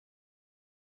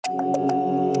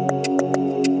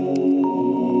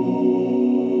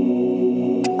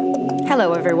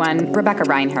Hello everyone, Rebecca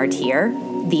Reinhardt here,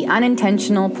 the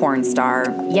unintentional porn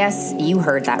star. Yes, you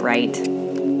heard that right.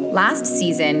 Last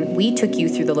season, we took you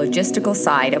through the logistical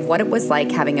side of what it was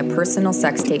like having a personal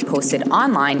sex tape posted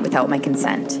online without my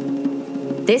consent.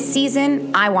 This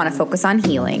season, I want to focus on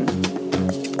healing.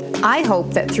 I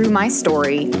hope that through my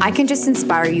story, I can just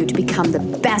inspire you to become the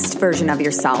best version of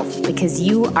yourself because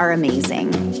you are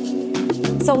amazing.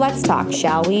 So let's talk,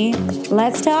 shall we?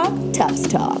 Let's talk Tufts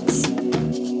Talks.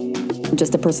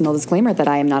 Just a personal disclaimer that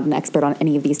I am not an expert on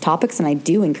any of these topics, and I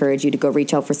do encourage you to go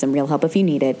reach out for some real help if you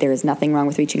need it. There is nothing wrong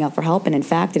with reaching out for help, and in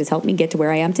fact, it has helped me get to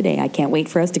where I am today. I can't wait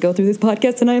for us to go through this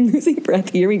podcast, and I am losing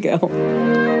breath. Here we go.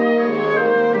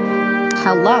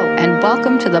 Hello, and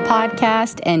welcome to the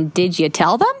podcast, and did you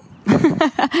tell them?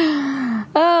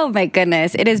 Oh my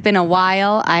goodness, it has been a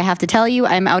while. I have to tell you,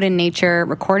 I'm out in nature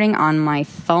recording on my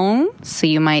phone, so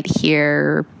you might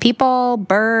hear people,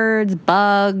 birds,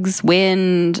 bugs,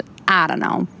 wind, I don't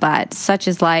know, but such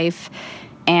is life,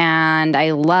 and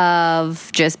I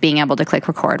love just being able to click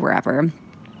record wherever.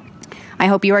 I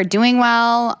hope you are doing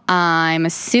well. I'm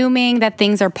assuming that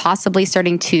things are possibly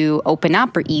starting to open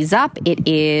up or ease up. It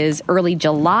is early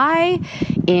July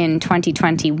in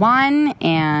 2021,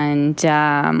 and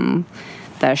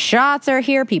the shots are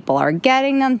here. People are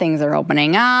getting them. Things are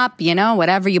opening up. You know,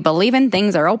 whatever you believe in,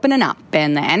 things are opening up,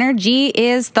 and the energy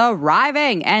is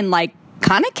thriving and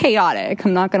kind of chaotic,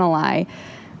 I'm not gonna lie.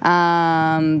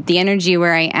 The energy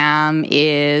where I am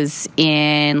is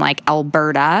in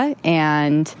Alberta,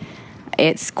 and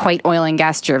it's quite oil and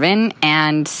gas driven,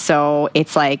 and so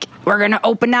it's we're gonna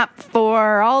open up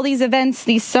for all these events,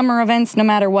 these summer events, no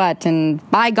matter what, and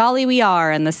by golly we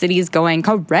are, and the city's going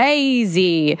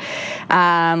crazy.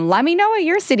 Let me know what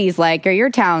your city's like or your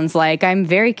town's like. I'm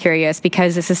very curious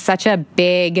because this is such a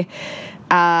big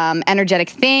energetic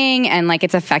thing, and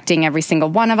it's affecting every single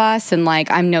one of us, and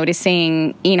I'm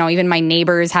noticing, even my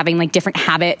neighbors having different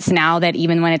habits now, that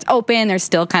even when it's open they're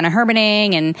still kind of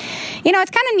hermiting, and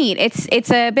it's kind of neat.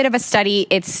 It's a bit of a study.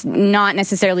 It's not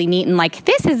necessarily neat and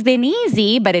this has been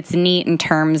easy, but it's neat in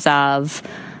terms of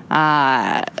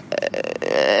from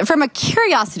a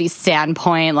curiosity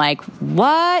standpoint,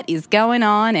 what is going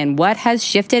on and what has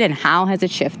shifted and how has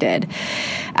it shifted.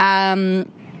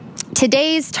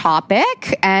 Today's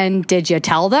topic, and did you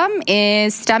tell them,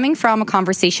 is stemming from a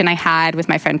conversation I had with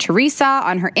my friend Teresa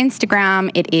on her Instagram.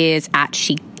 It is at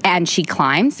She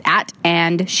Climbs.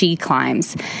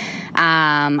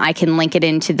 I can link it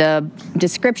into the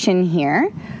description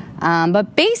here.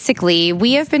 But basically,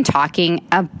 we have been talking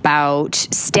about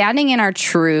standing in our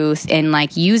truth and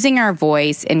using our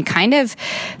voice and kind of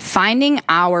finding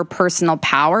our personal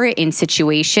power in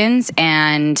situations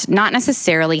and not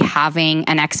necessarily having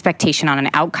an expectation on an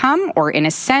outcome, or in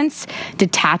a sense,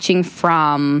 detaching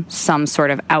from some sort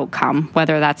of outcome,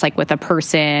 whether that's with a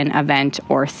person, event,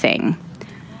 or thing.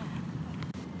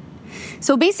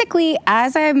 So basically,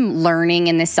 as I'm learning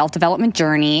in this self-development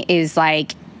journey is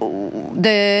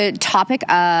the topic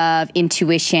of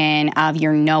intuition, of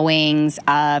your knowings,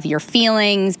 of your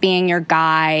feelings being your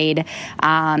guide.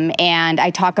 And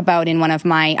I talk about in one of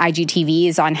my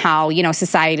IGTVs on how,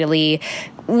 societally,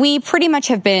 we pretty much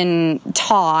have been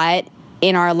taught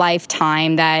in our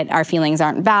lifetime that our feelings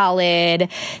aren't valid,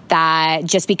 that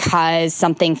just because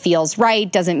something feels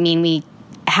right doesn't mean we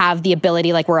have the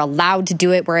ability, we're allowed to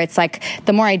do it, where it's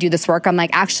the more I do this work, I'm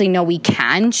actually, no, we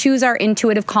can choose our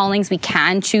intuitive callings. We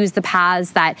can choose the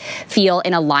paths that feel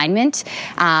in alignment.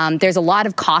 There's a lot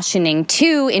of cautioning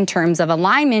too in terms of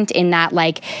alignment, in that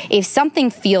if something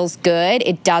feels good,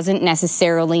 it doesn't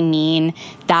necessarily mean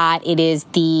that it is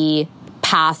the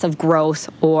path of growth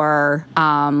or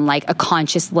a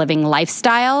conscious living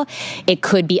lifestyle. It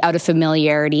could be out of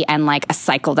familiarity and a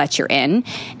cycle that you're in.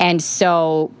 And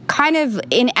so kind of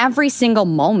in every single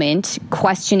moment,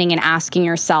 questioning and asking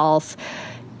yourself,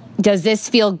 does this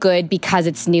feel good because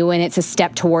it's new and it's a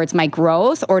step towards my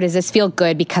growth? Or does this feel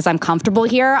good because I'm comfortable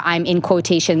here, I'm in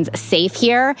quotations safe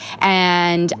here,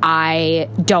 and I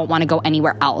don't want to go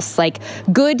anywhere else?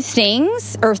 Good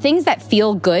things, or things that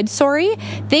feel good,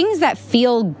 things that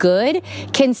feel good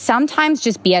can sometimes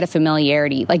just be out of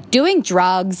familiarity. Doing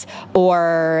drugs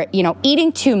or,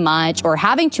 eating too much or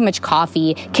having too much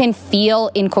coffee can feel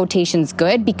in quotations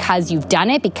good because you've done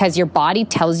it, because your body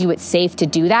tells you it's safe to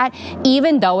do that,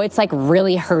 even though it's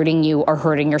really hurting you or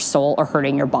hurting your soul or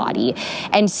hurting your body.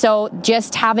 And so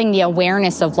just having the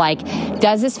awareness of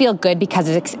does this feel good because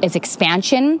it's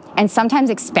expansion? And sometimes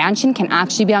expansion can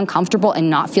actually be uncomfortable and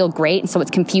not feel great. And so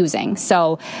it's confusing.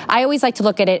 So I always like to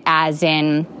look at it as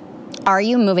in, Are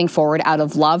you moving forward out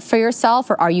of love for yourself,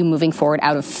 or are you moving forward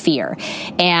out of fear?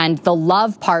 And the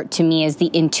love part to me is the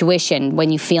intuition,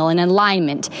 when you feel in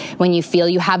alignment, when you feel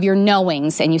you have your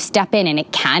knowings and you step in, and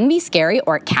it can be scary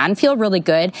or it can feel really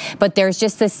good, but there's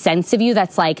just this sense of you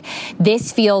that's like,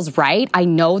 this feels right. I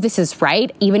know this is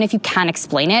right, even if you can't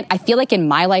explain it. I feel like in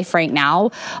my life right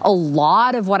now, a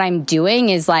lot of what I'm doing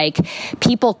is like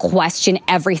people question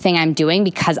everything I'm doing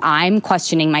because I'm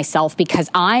questioning myself, because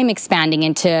I'm expanding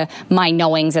into my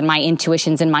knowings and my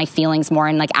intuitions and my feelings more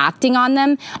and like acting on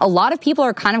them. A lot of people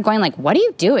are kind of going like, what are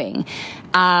you doing?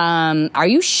 Are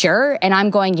you sure? And I'm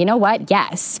going, you know what?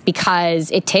 Yes,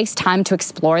 because it takes time to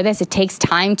explore this. It takes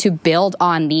time to build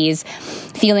on these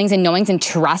feelings and knowings and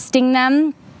trusting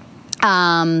them.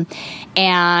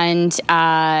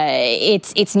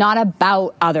 It's not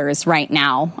about others right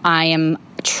now. I am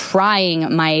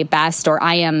trying my best, or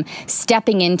I am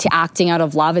stepping into acting out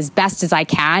of love as best as I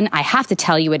can. I have to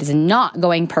tell you, it is not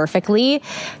going perfectly.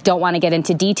 Don't want to get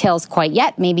into details quite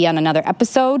yet, maybe on another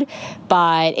episode,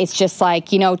 but it's just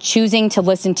like, you know, choosing to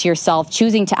listen to yourself,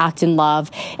 choosing to act in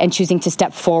love, and choosing to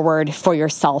step forward for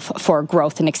yourself for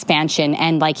growth and expansion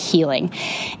and like healing.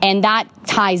 And that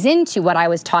ties into what I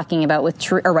was talking about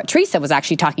with, or what Teresa was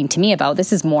actually talking to me about.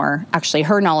 This is more actually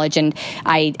her knowledge, and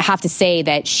I have to say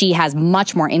that she has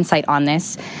much more insight on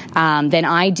this than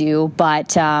I do, but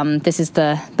this is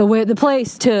the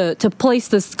place to place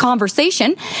this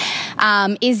conversation,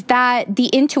 is that the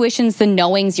intuitions, the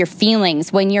knowings, your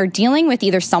feelings, when you're dealing with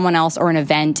either someone else or an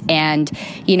event, and,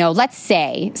 you know, let's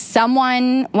say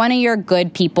one of your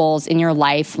good peoples in your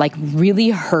life like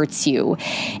really hurts you,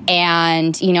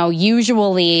 and, you know,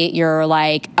 usually you're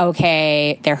like,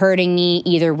 okay, they're hurting me,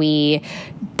 either we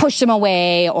push them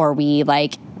away or we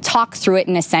like talk through it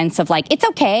in a sense of like, it's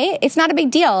okay, it's not a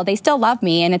big deal, they still love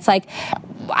me. And it's like,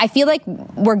 I feel like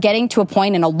we're getting to a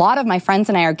point, and a lot of my friends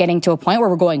and I are getting to a point where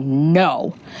we're going,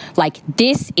 no, like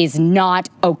this is not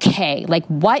okay. Like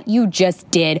what you just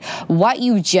did, what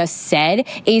you just said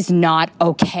is not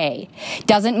okay.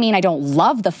 Doesn't mean I don't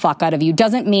love the fuck out of you.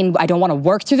 Doesn't mean I don't want to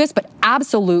work through this, but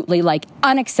absolutely like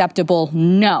unacceptable.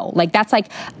 No, like that's like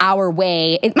our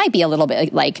way. It might be a little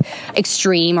bit like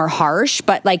extreme or harsh,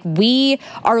 but like we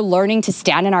are learning to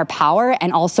stand in our power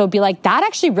and also be like, that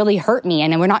actually really hurt me.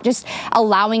 And then we're not just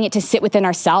allowing it to sit within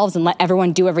ourselves and let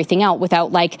everyone do everything out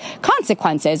without like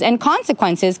consequences. And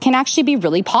consequences can actually be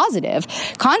really positive.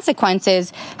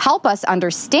 Consequences help us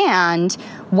understand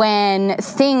when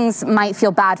things might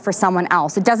feel bad for someone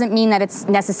else. It doesn't mean that it's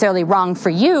necessarily wrong for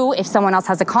you if someone else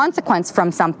has a consequence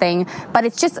from something, but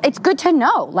it's good to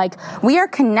know. Like, we are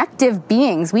connective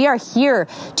beings. We are here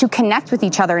to connect with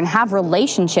each other and have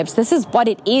relationships. This is what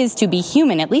it is to be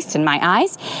human, at least in my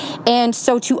eyes. And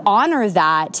so to honor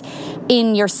that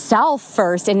in yourself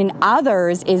first and in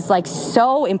others is like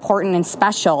so important and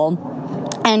special.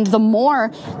 And the more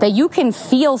that you can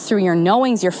feel through your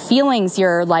knowings, your feelings,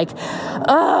 your like,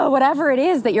 whatever it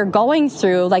is that you're going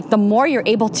through, like the more you're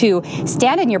able to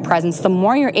stand in your presence, the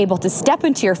more you're able to step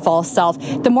into your full self,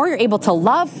 the more you're able to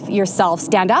love yourself,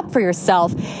 stand up for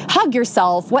yourself, hug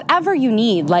yourself, whatever you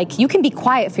need. Like, you can be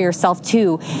quiet for yourself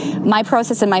too. My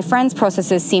process and my friends'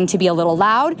 processes seem to be a little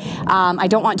loud. I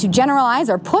don't want to generalize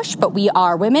or push, but we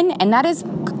are women, and that is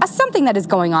something that is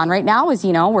going on right now. Is,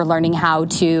 you know, we're learning how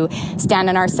to stand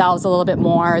in ourselves a little bit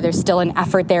more. There's still an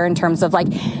effort there in terms of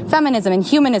like feminism and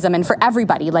humanism, and for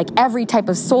everybody, like every type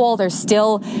of soul, there's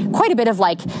still quite a bit of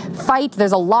like fight.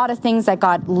 There's a lot of things that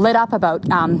got lit up about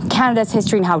Canada's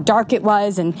history and how dark it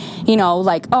was, and, you know,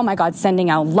 like, oh my God, sending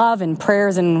out love and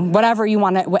prayers and whatever you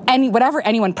want to, whatever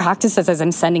anyone practices as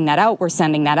I'm sending that out, we're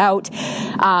sending that out,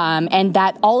 and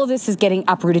that all of this is getting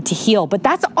uprooted to heal. But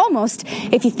that's almost,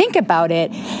 if you think about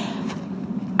it,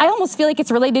 I almost feel like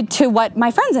it's related to what my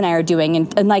friends and I are doing,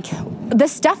 and like the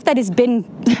stuff that has been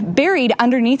buried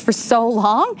underneath for so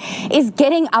long is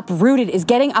getting uprooted, is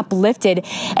getting uplifted,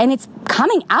 and it's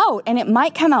coming out. And it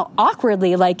might come out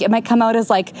awkwardly, like it might come out as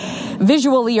like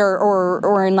visually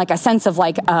or in like a sense of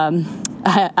like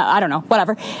I don't know,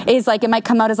 whatever, is like, it might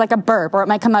come out as like a burp, or it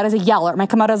might come out as a yell, or it might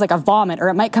come out as like a vomit, or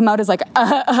it might come out as like,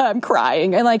 I'm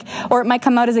crying, and like, or it might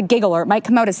come out as a giggle, or it might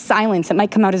come out as silence, it might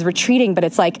come out as retreating. But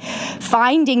it's like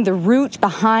finding the root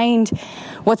behind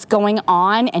what's going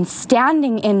on and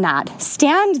standing in that.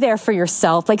 Stand there for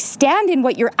yourself. Like, stand in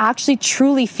what you're actually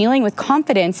truly feeling with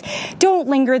confidence. Don't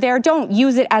linger there. Don't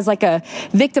use it as like a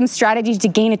victim strategy to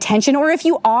gain attention. Or if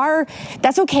you are,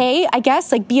 that's okay, I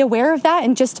guess. Like, be aware of that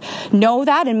and just know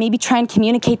that, and maybe try and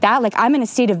communicate that. Like, I'm in a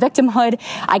state of victimhood.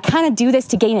 I kind of do this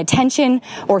to gain attention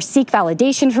or seek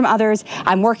validation from others.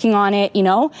 I'm working on it, you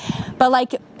know? But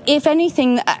like, if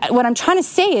anything, what I'm trying to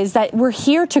say is that we're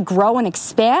here to grow and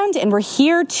expand, and we're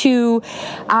here to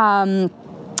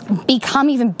become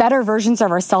even better versions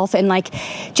of ourselves, and like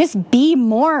just be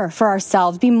more for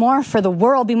ourselves, be more for the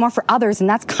world, be more for others. And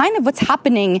that's kind of what's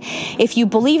happening if you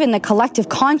believe in the collective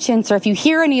conscience, or if you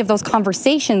hear any of those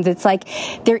conversations. It's like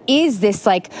there is this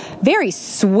like very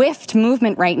swift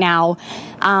movement right now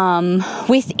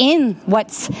within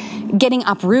what's getting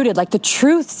uprooted. Like the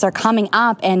truths are coming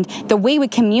up, and the way we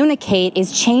communicate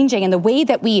is changing, and the way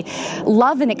that we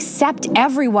love and accept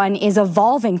everyone is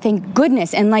evolving, thank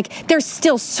goodness. And like there's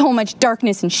still so much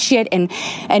darkness and shit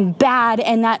and bad,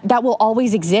 and that will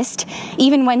always exist.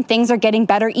 Even when things are getting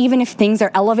better, even if things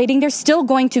are elevating, there's still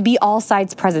going to be all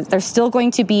sides present. There's still going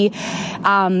to be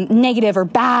negative or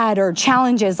bad or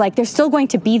challenges. Like they're still going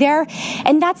to be there.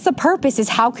 And that's the purpose, is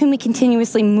how can we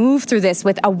continuously move through this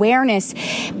with awareness,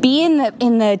 be in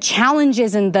the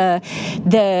challenges and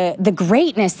the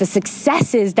greatness, the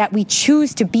successes that we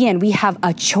choose to be in. We have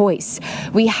a choice.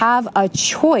 We have a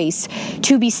choice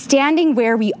to be standing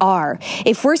where we are.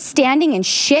 If we're standing in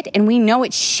shit and we know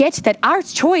it's shit, that our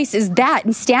choice is that,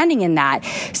 and standing in that.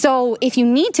 So if you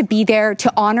need to be there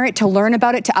to honor it, to learn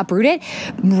about it, to uproot it,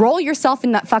 roll yourself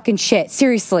in that fucking shit.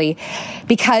 Seriously.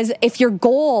 Because if your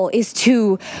goal is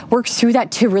to work through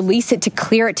that, to release it, to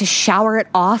clear it, to shower it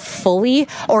off fully,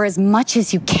 or as much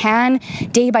as you can,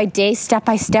 day by day, step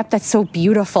by step, that's so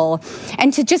beautiful.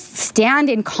 And to just stand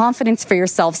in confidence for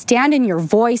yourself, stand in your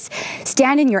voice,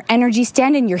 stand in your energy,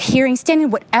 stand in your hearing, stand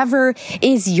in whatever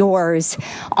is yours.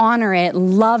 Honor it,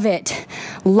 love it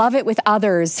with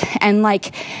others. And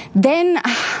like, then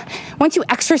once you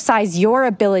exercise your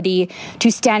ability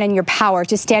to stand in your power,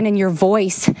 to stand in your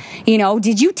voice,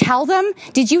 did you tell them?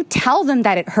 Did you tell them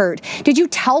that it hurt? Did you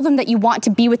tell them that you want to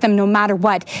be with them no matter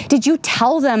what? Did you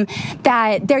tell them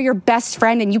that they're your best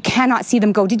friend and you cannot see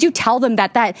them go? Did you tell them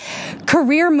that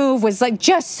career move was like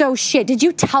just so shit? Did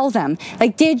you tell them?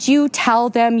 Like, did you tell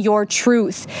them your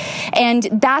truth? And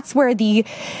that's where the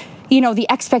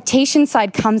expectation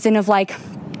side comes in of like,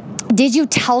 did you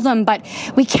tell them? But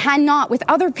we cannot, with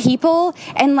other people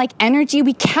and like energy,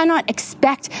 we cannot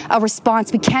expect a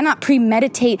response. We cannot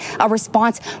premeditate a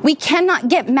response. We cannot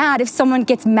get mad if someone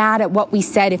gets mad at what we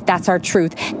said, if that's our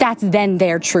truth. That's then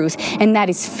their truth. And that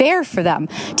is fair for them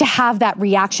to have that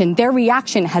reaction. Their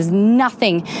reaction has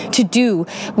nothing to do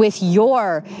with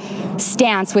your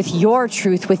stance, with your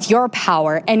truth, with your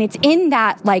power. And it's in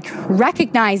that like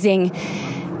recognizing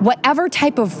whatever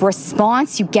type of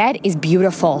response you get is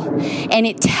beautiful, and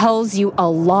it tells you a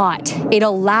lot. It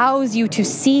allows you to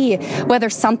see whether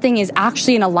something is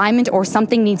actually in alignment, or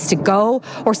something needs to go,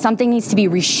 or something needs to be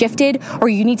reshifted, or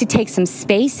you need to take some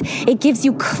space. It gives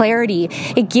you clarity.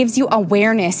 It gives you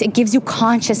awareness. It gives you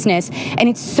consciousness, and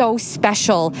it's so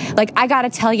special. Like, I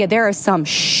gotta tell you, there is some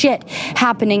shit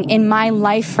happening in my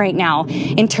life right now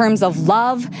in terms of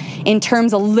love, in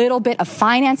terms of a little bit of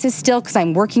finances still, because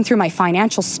I'm working through my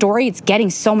financial story. It's getting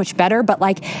so much better, but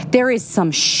like there is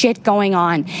some shit going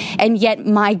on. And yet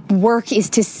my work is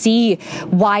to see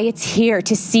why it's here,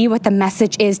 to see what the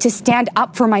message is, to stand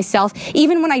up for myself.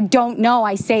 Even when I don't know,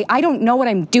 I say, I don't know what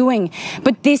I'm doing,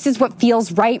 but this is what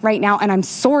feels right now. And I'm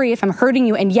sorry if I'm hurting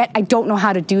you. And yet I don't know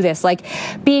how to do this. Like,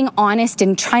 being honest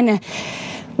and trying to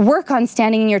work on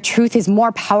standing in your truth is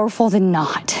more powerful than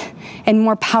not. And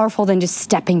more powerful than just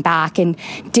stepping back and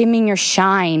dimming your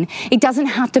shine. It doesn't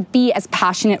have to be as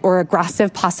passionate or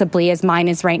aggressive possibly as mine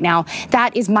is right now.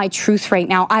 That is my truth right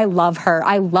now. I love her.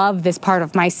 I love this part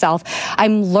of myself.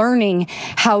 I'm learning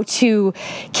how to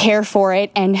care for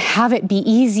it and have it be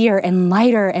easier and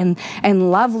lighter and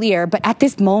lovelier. But at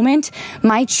this moment,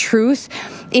 my truth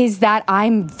is that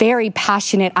I'm very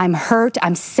passionate. I'm hurt.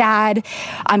 I'm sad.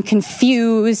 I'm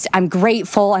confused. I'm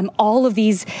grateful. I'm all of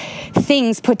these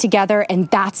things put together. And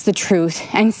that's the truth.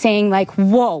 And saying like,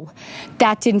 whoa,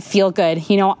 that didn't feel good.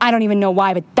 I don't even know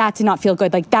why, but that did not feel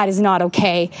good. Like, that is not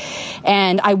okay.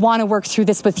 And I want to work through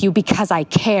this with you because I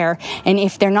care. And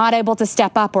if they're not able to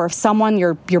step up, or if someone,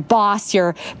 your boss,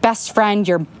 your best friend,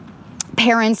 your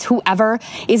parents, whoever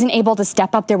isn't able to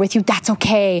step up there with you, that's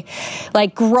okay.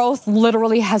 Like, growth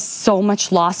literally has so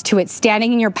much loss to it.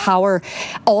 Standing in your power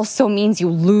also means you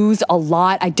lose a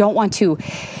lot. I don't want to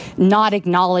not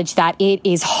acknowledge that it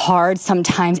is hard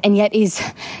sometimes, and yet is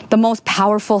the most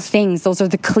powerful things. Those are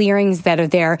the clearings that are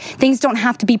there. Things don't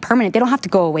have to be permanent. They don't have to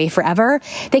go away forever.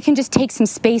 They can just take some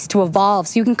space to evolve,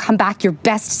 so you can come back your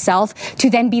best self to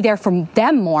then be there for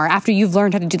them more after you've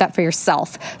learned how to do that for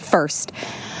yourself first.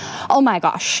 Oh my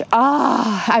gosh.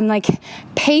 I'm like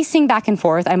pacing back and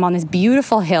forth. I'm on this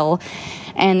beautiful hill,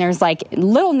 and there's like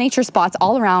little nature spots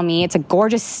all around me. It's a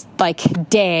gorgeous like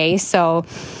day. So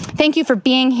thank you for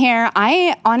being here.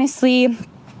 I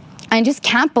just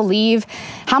can't believe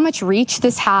how much reach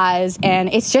this has, and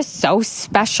it's just so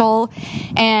special.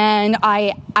 And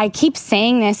I keep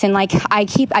saying this, and like I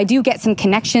do get some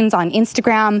connections on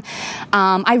Instagram.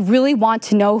 I really want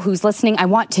to know who's listening. I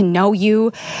want to know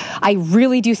you. I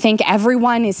really do think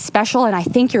everyone is special, and I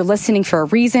think you're listening for a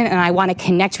reason, and I want to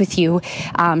connect with you.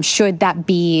 Should that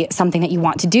be something that you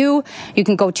want to do, you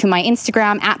can go to my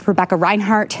Instagram at Rebecca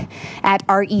Reinhart, at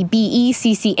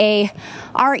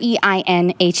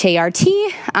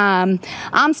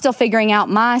RebeccaReinhart. I'm still figuring out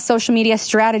my social media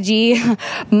strategy.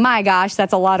 My gosh,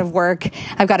 that's a lot of work.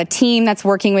 I've got a team that's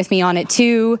working with me on it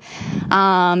too.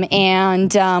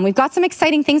 And we've got some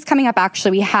exciting things coming up. Actually,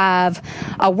 we have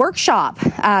a workshop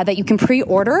that you can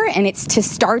pre-order, and it's to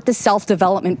start the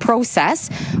self-development process,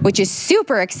 which is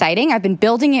super exciting. I've been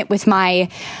building it with my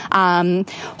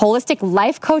holistic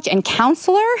life coach and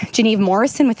counselor, Geneve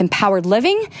Morrison with Empowered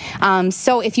Living.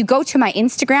 So if you go to my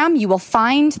Instagram, you will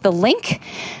find the link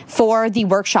for the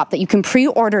workshop that you can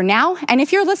pre-order now. And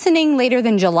if you're listening later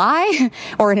than July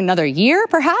or in another year,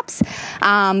 perhaps,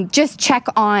 just check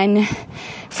on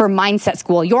for Mindset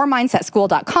School,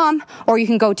 yourmindsetschool.com, or you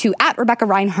can go to at Rebecca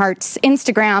Reinhart's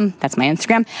Instagram, that's my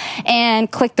Instagram,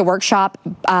 and click the workshop.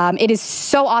 It is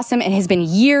so awesome. It has been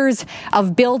years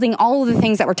of building all of the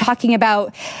things that we're talking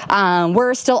about.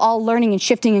 We're still all learning and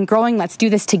shifting and growing. Let's do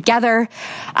this together.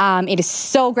 It is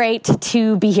so great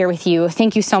to be here with you.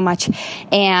 Thank you so much.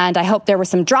 And I hope there were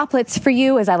some droplets for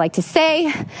you, as I like to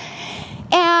say.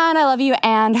 And I love you.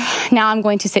 And now I'm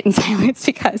going to sit in silence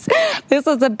because this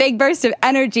was a big burst of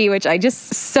energy, which I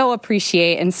just so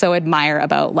appreciate and so admire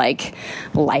about like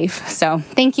life. So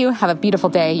thank you. Have a beautiful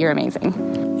day. You're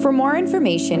amazing. For more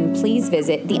information, please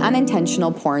visit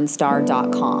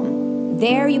theunintentionalpornstar.com.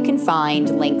 There you can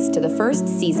find links to the first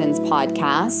season's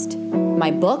podcast,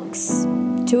 my books,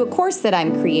 to a course that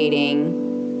I'm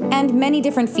creating, and many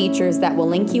different features that will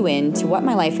link you in to what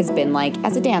my life has been like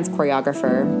as a dance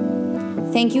choreographer.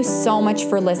 Thank you so much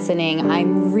for listening.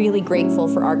 I'm really grateful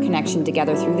for our connection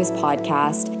together through this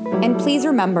podcast. And please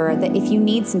remember that if you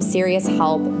need some serious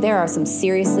help, there are some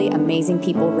seriously amazing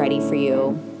people ready for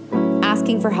you.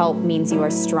 Asking for help means you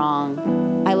are strong.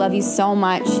 I love you so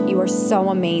much. You are so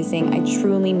amazing. I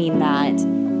truly mean that.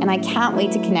 And I can't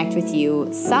wait to connect with you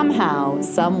somehow,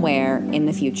 somewhere in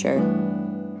the future.